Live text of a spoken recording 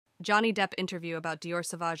Johnny Depp interview about Dior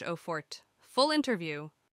Sauvage au Forte. Full interview.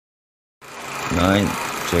 9,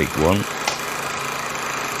 take 1.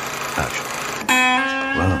 Action.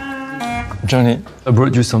 Wow. Johnny, I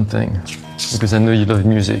brought you something because I know you love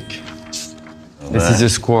music. This is the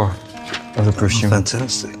score of the perfume.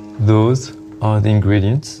 Fantastic. Those are the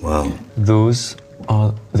ingredients. Wow. Those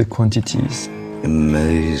are the quantities.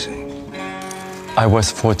 Amazing. I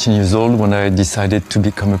was 14 years old when I decided to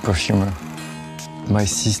become a perfumer. My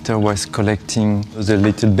sister was collecting the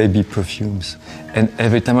little baby perfumes. And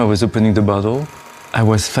every time I was opening the bottle, I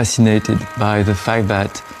was fascinated by the fact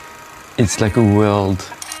that it's like a world,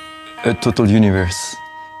 a total universe.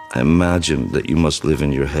 I imagine that you must live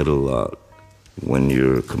in your head a lot when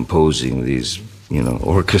you're composing these,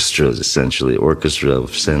 orchestras, essentially, orchestra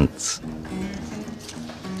of scents.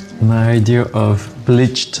 My idea of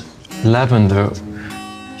bleached lavender,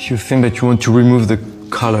 you think that you want to remove the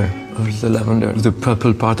color of the lavender, the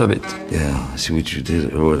purple part of it. Yeah, I see what you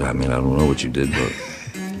did. Or, I don't know what you did, but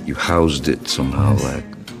you housed it somehow, like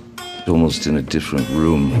almost in a different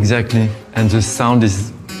room. Exactly. And the sound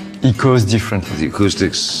echoes differently. The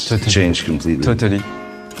acoustics change completely. Totally.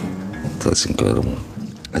 That's incredible.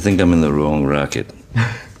 I think I'm in the wrong racket.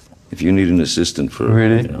 If you need an assistant for...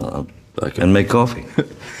 Really? I can make coffee.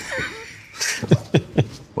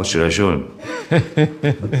 What should I show him?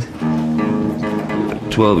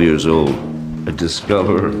 12 years old, I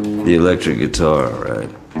discovered the electric guitar, right?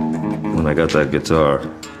 When I got that guitar,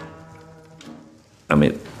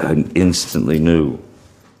 I instantly knew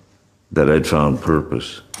that I'd found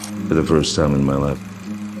purpose for the first time in my life.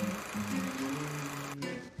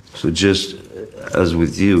 So just as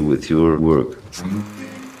with you, with your work,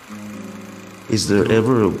 is there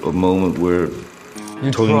ever a moment where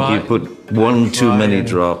you put one too many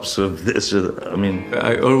drops of this?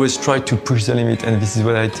 I always try to push the limit, and this is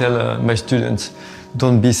what I tell my students.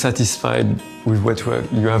 Don't be satisfied with what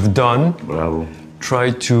you have done. Bravo.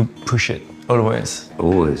 Try to push it, always.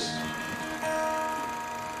 Always.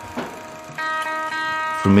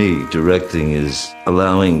 For me, directing is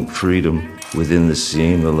allowing freedom within the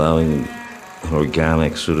scene, allowing an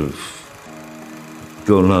organic sort of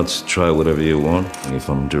go nuts, try whatever you want. And if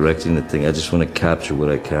I'm directing the thing, I just want to capture what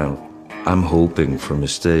I can. I'm hoping for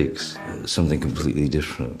mistakes, something completely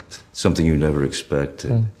different, something you never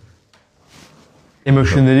expected.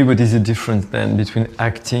 Emotionally, what is the difference then between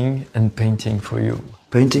acting and painting for you?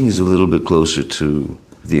 Painting is a little bit closer to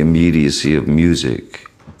the immediacy of music.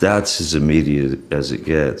 That's as immediate as it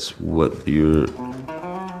gets. What you're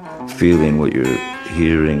feeling, what you're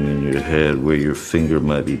hearing in your head, where your finger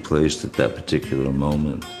might be placed at that particular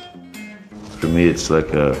moment. For me, it's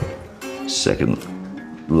like a second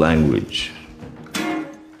language.